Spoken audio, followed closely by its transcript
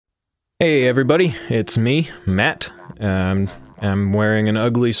Hey everybody, it's me, Matt. I'm wearing an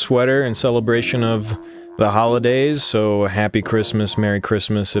ugly sweater in celebration of the holidays, so happy Christmas, Merry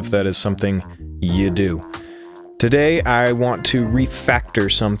Christmas if that is something you do. Today I want to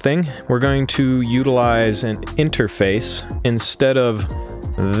refactor something. We're going to utilize an interface instead of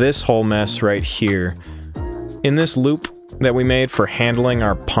this whole mess right here. In this loop that we made for handling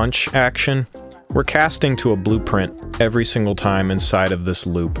our punch action, we're casting to a blueprint every single time inside of this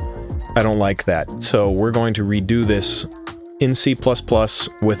loop. I don't like that, so we're going to redo this in C++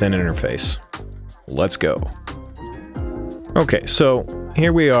 with an interface. Let's go. Okay, so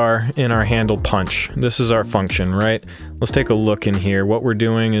here we are in our handle punch. This is our function, right? Let's take a look in here. What we're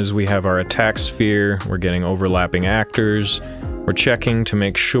doing is we have our attack sphere, we're getting overlapping actors, we're checking to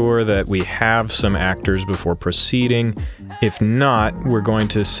make sure that we have some actors before proceeding. If not, we're going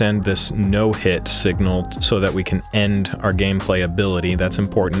to send this no-hit signal so that we can end our gameplay ability. That's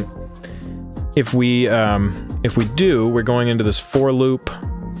important. If we do, we're going into this for loop,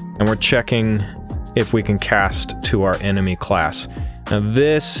 and we're checking if we can cast to our enemy class. Now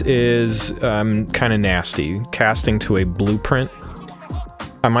this is kind of nasty, casting to a blueprint.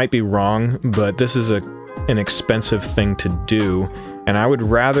 I might be wrong, but this is an expensive thing to do, and I would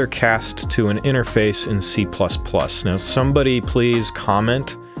rather cast to an interface in C++. Now somebody please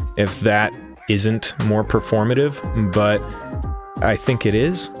comment if that isn't more performative, but I think it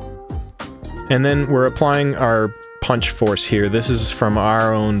is. And then we're applying our punch force here. This is from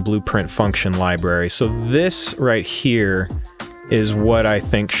our own blueprint function library. So this right here is what I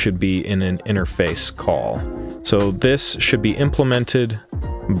think should be in an interface call. So this should be implemented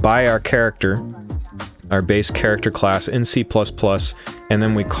by our character, our base character class in C++, and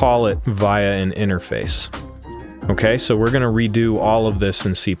then we call it via an interface. Okay, so we're going to redo all of this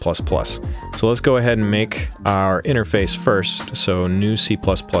in C++. So let's go ahead and make our interface first. So new C++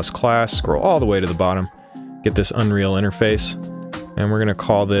 class, scroll all the way to the bottom, get this Unreal interface, and we're going to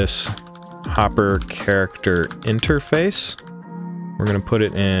call this Hopper Character Interface. We're going to put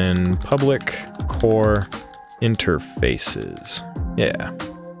it in public core interfaces. Yeah,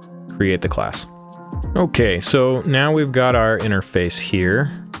 create the class. Okay, so now we've got our interface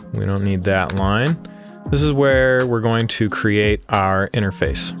here. We don't need that line. This is where we're going to create our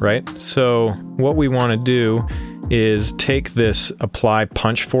interface, right? So what we want to do is take this apply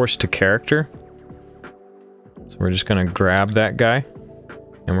punch force to character. So we're just going to grab that guy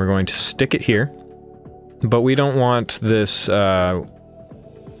and we're going to stick it here. But we don't want this target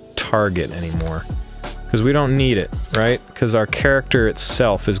anymore because we don't need it, right? Because our character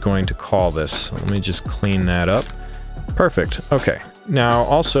itself is going to call this. So let me just clean that up. Perfect. Okay. Now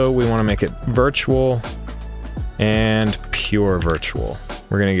also we want to make it virtual and pure virtual.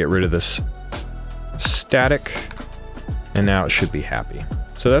 We're going to get rid of this static, and now it should be happy.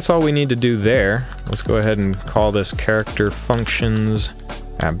 So that's all we need to do there. Let's go ahead and call this character functions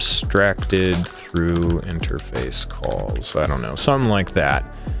abstracted through interface calls. I don't know, something like that.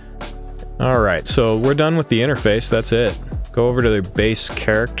 Alright, so we're done with the interface, that's it. Go over to the base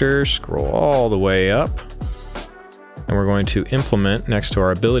character, scroll all the way up, and we're going to implement next to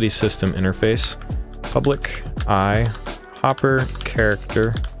our ability system interface, public I Hopper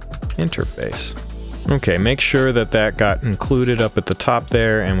Character Interface. Okay, make sure that that got included up at the top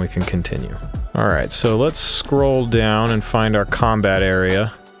there and we can continue. Alright, so let's scroll down and find our combat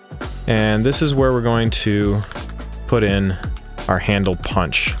area. And this is where we're going to put in our handle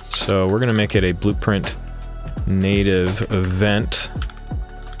punch. So we're going to make it a blueprint native event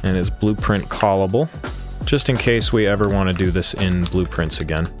and it's blueprint callable, just in case we ever want to do this in blueprints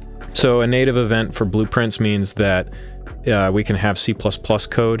again. So a native event for blueprints means that we can have C++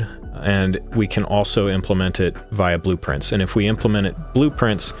 code and we can also implement it via blueprints. And if we implement it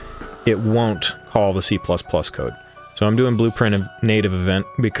blueprints, it won't call the C++ code. So I'm doing blueprint native event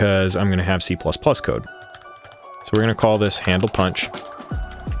because I'm going to have C++ code. So we're going to call this handle punch.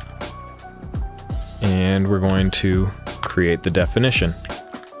 And we're going to create the definition.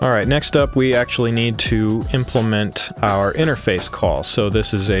 Alright, next up we actually need to implement our interface call. So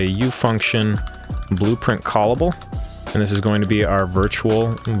this is a U-function blueprint callable, and this is going to be our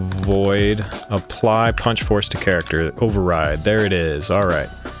virtual void apply punch force to character override. There it is. Alright,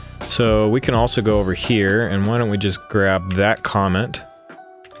 so we can also go over here, and why don't we just grab that comment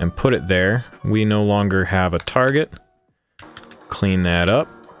and put it there. We no longer have a target. Clean that up.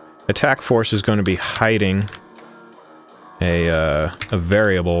 Attack force is going to be hiding a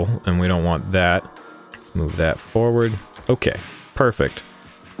variable, and we don't want that. Let's move that forward. Okay, perfect.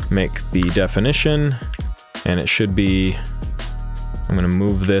 Make the definition, and it should be, I'm going to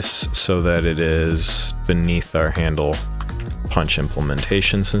move this so that it is beneath our handle punch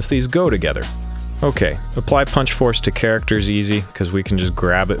implementation since these go together. Okay, apply punch force to character is easy because we can just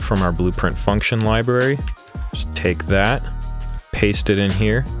grab it from our blueprint function library. Just take that, paste it in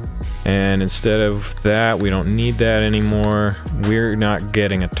here, and instead of that, we don't need that anymore. We're not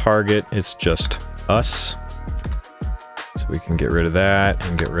getting a target, it's just us. So we can get rid of that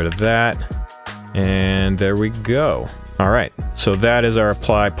and get rid of that. And there we go. All right, so that is our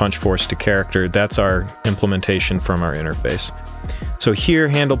apply punch force to character. That's our implementation from our interface. So here,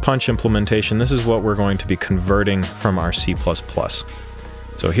 handle punch implementation, this is what we're going to be converting from our C++.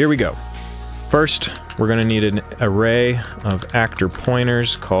 So here we go. First, we're going to need an array of actor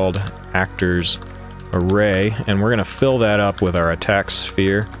pointers called actors array, and we're going to fill that up with our attack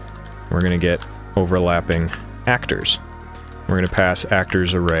sphere. We're going to get overlapping actors. We're going to pass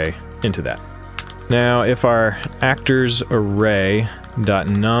actors array into that. Now, if our actors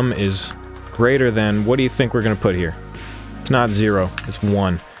array.num is greater than, what do you think we're going to put here? It's not 0, it's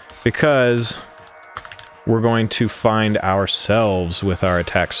 1, because we're going to find ourselves with our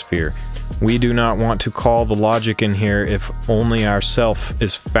attack sphere. We do not want to call the logic in here if only ourself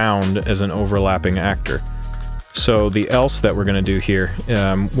is found as an overlapping actor. So the else that we're going to do here,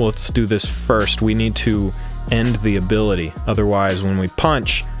 well, let's do this first. We need to end the ability. Otherwise, when we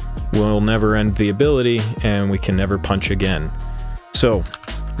punch, we'll never end the ability and we can never punch again. So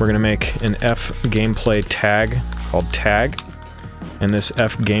we're going to make an F gameplay tag called tag. And this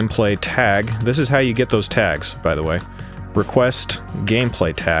F gameplay tag, this is how you get those tags, by the way. Request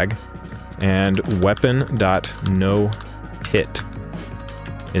gameplay tag and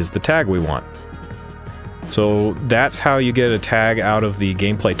weapon.noHit is the tag we want. So that's how you get a tag out of the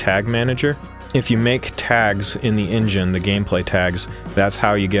gameplay tag manager. If you make tags in the engine, the gameplay tags, that's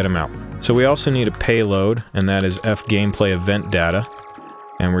how you get them out. So we also need a payload, and that is F gameplay event data.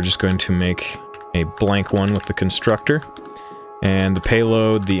 And we're just going to make a blank one with the constructor. And the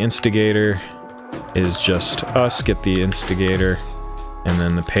payload, the instigator, is just us, get the instigator. And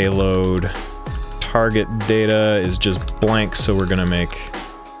then the payload target data is just blank, so we're going to make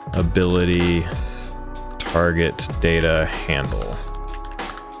ability target data handle.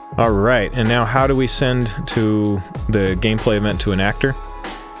 Alright, and now how do we send to the gameplay event to an actor?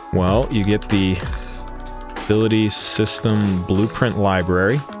 Well, you get the ability system blueprint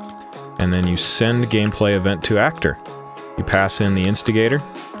library, and then you send gameplay event to actor. You pass in the instigator,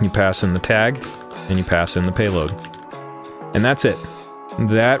 you pass in the tag, and you pass in the payload. And that's it.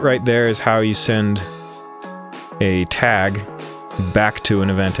 That right there is how you send a tag back to an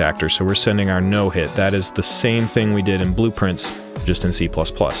event actor. So we're sending our no hit. That is the same thing we did in blueprints, just in C++.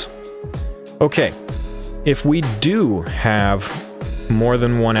 Okay, if we do have more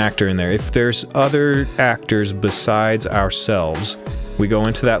than one actor in there, if there's other actors besides ourselves, we go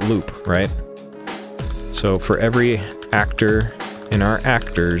into that loop, right? So for every actor in our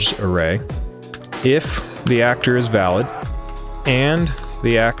actors array, if the actor is valid and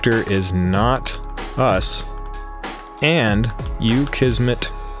the actor is not us, and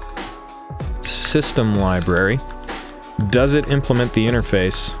ukismet system library does it implement the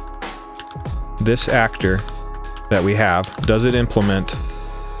interface, this actor that we have, does it implement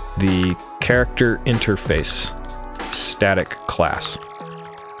the character interface static class.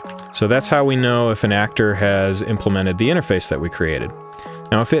 So that's how we know if an actor has implemented the interface that we created.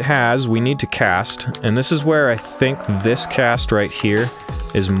 Now if it has, we need to cast, and this is where I think this cast right here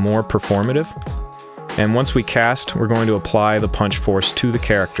is more performative. And once we cast, we're going to apply the punch force to the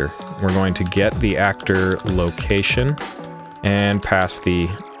character. We're going to get the actor location and pass the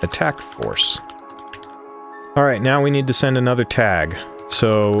attack force. Alright, now we need to send another tag.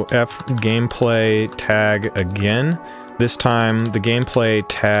 So F gameplay tag again. This time the gameplay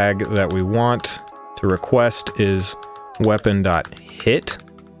tag that we want to request is weapon.hit.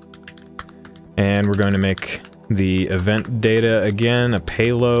 And we're going to make the event data again a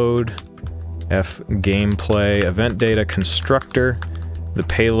payload. F gameplay event data constructor. The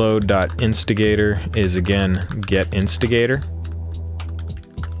payload.instigator is again get instigator.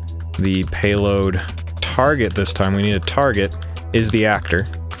 The payload target, this time we need a target, is the actor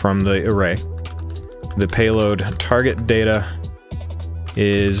from the array. The payload target data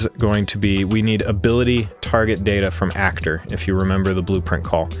is going to be, we need ability target data from actor, if you remember the blueprint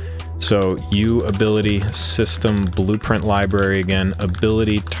call. So ability system blueprint library again,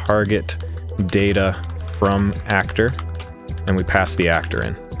 ability target data from actor, and we pass the actor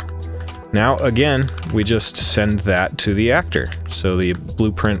in. Now again, we just send that to the actor. So the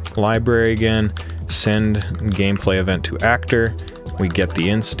blueprint library again, send gameplay event to actor, we get the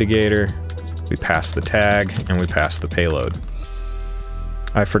instigator, we pass the tag, and we pass the payload.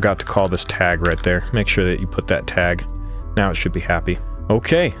 I forgot to call this tag right there. Make sure that you put that tag Now it should be happy.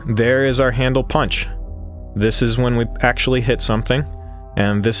 Okay, there is our handle punch. This is when we actually hit something,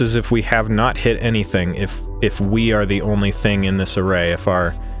 and this is if we have not hit anything, if we are the only thing in this array.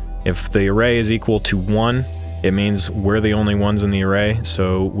 If the array is equal to 1, it means we're the only ones in the array,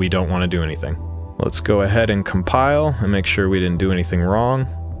 so we don't want to do anything. Let's go ahead and compile and make sure we didn't do anything wrong.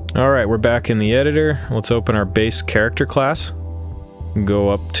 Alright, we're back in the editor. Let's open our base character class. Go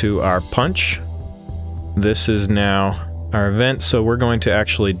up to our punch. This is now our event, so we're going to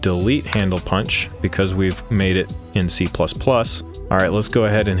actually delete handle punch because we've made it in C++. Alright, let's go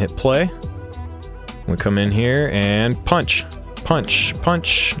ahead and hit play. We come in here and punch. Punch,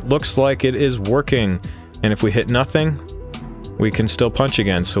 punch. Looks like it is working. And if we hit nothing, we can still punch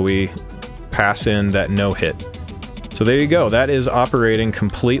again, so we pass in that no hit. So there you go. That is operating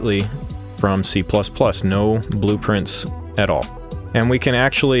completely from C++. No blueprints at all. And we can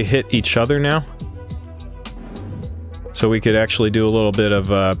actually hit each other now. So we could actually do a little bit of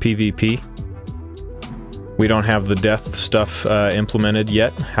PvP. We don't have the death stuff implemented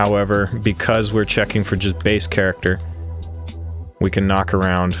yet. However, because we're checking for just base character, we can knock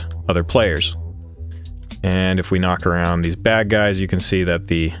around other players. And if we knock around these bad guys, you can see that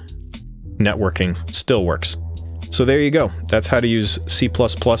the networking still works. So there you go. That's how to use C++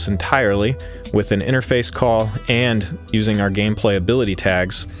 entirely with an interface call and using our gameplay ability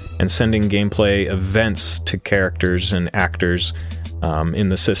tags and sending gameplay events to characters and actors in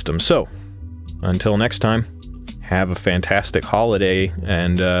the system. So until next time, have a fantastic holiday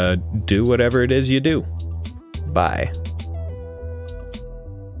and do whatever it is you do. Bye.